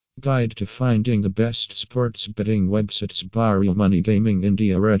Guide to finding the best sports betting websites. Real Money Gaming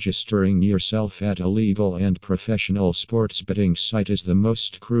India. Registering yourself at a legal and professional sports betting site is the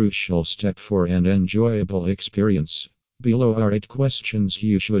most crucial step for an enjoyable experience. Below are 8 questions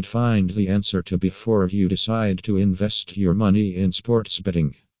you should find the answer to before you decide to invest your money in sports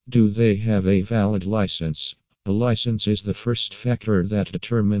betting. Do they have a valid license? A license is the first factor that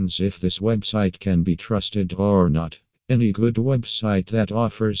determines if this website can be trusted or not. Any good website that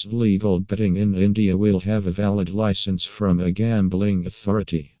offers legal betting in India will have a valid license from a gambling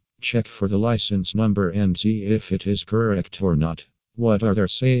authority. Check for the license number and see if it is correct or not. What are their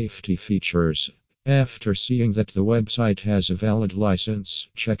safety features? After seeing that the website has a valid license,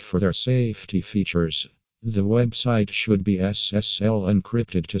 check for their safety features. The website should be SSL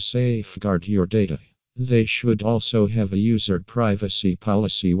encrypted to safeguard your data. They should also have a user privacy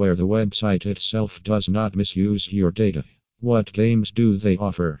policy where the website itself does not misuse your data. What games do they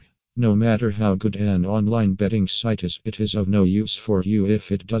offer? No matter how good an online betting site is, it is of no use for you if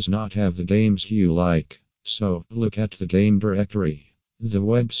it does not have the games you like. So, look at the game directory. The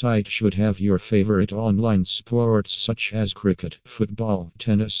website should have your favorite online sports such as cricket, football,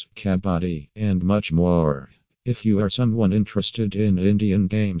 tennis, kabaddi, and much more. If you are someone interested in Indian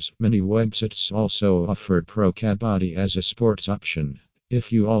games, many websites also offer Pro Kabaddi as a sports option.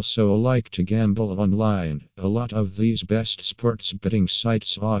 If you also like to gamble online, a lot of these best sports betting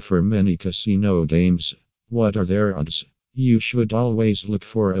sites offer many casino games. What are their odds? You should always look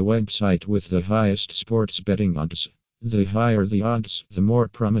for a website with the highest sports betting odds. The higher the odds, the more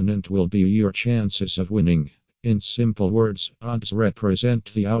prominent will be your chances of winning. In simple words, odds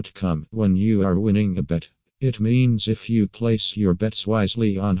represent the outcome when you are winning a bet. It means if you place your bets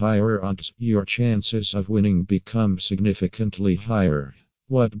wisely on higher odds, your chances of winning become significantly higher.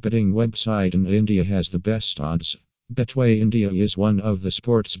 What betting website in India has the best odds? Betway India is one of the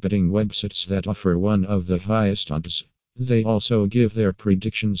sports betting websites that offer one of the highest odds. They also give their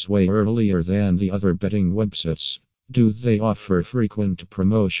predictions way earlier than the other betting websites. Do they offer frequent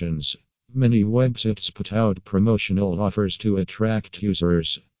promotions? Many websites put out promotional offers to attract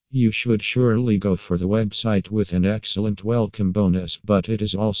users. You should surely go for the website with an excellent welcome bonus, but it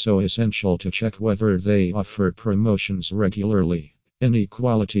is also essential to check whether they offer promotions regularly. Any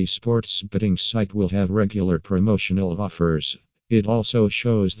quality sports betting site will have regular promotional offers. It also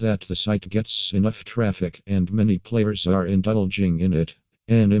shows that the site gets enough traffic and many players are indulging in it.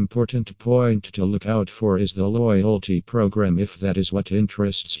 An important point to look out for is the loyalty program if that is what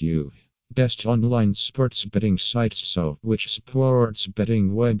interests you. Best online sports betting sites. So, which sports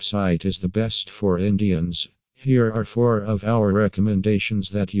betting website is the best for Indians? Here are 4 of our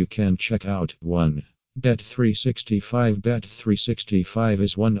recommendations that you can check out. 1. Bet365. Bet365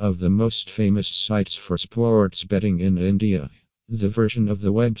 is one of the most famous sites for sports betting in India. The version of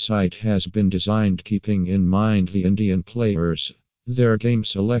the website has been designed keeping in mind the Indian players. Their game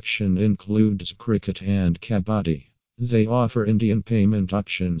selection includes cricket and kabaddi. They offer Indian payment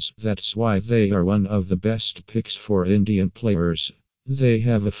options, that's why they are one of the best picks for Indian players. They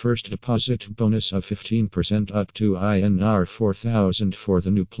have a first deposit bonus of 15% up to INR 4,000 for the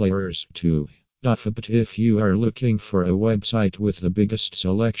new players. 2. Dafabet. If you are looking for a website with the biggest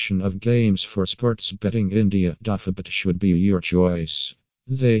selection of games for sports betting India, Dafabet should be your choice.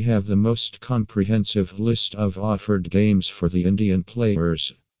 They have the most comprehensive list of offered games for the Indian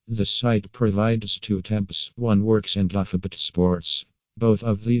players. The site provides 2 tabs, One Works and Dafabet Sports. Both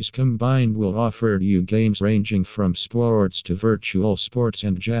of these combined will offer you games ranging from sports to virtual sports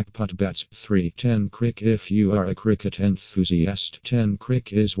and jackpot bets. 3. 10crick. If you are a cricket enthusiast,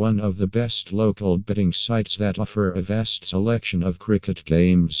 10crick is one of the best local betting sites that offer a vast selection of cricket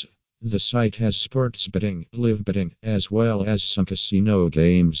games. The site has sports betting, live betting, as well as some casino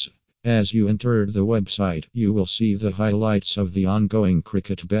games. As you enter the website, you will see the highlights of the ongoing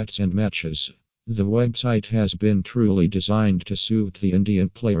cricket bets and matches. The website has been truly designed to suit the Indian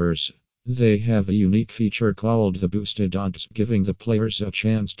players. They have a unique feature called the boosted odds, giving the players a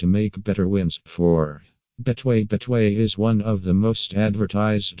chance to make better wins. 4. Betway. Betway is one of the most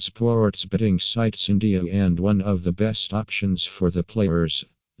advertised sports betting sites in India and one of the best options for the players.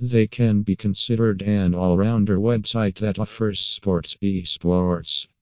 They can be considered an all-rounder website that offers sports, esports,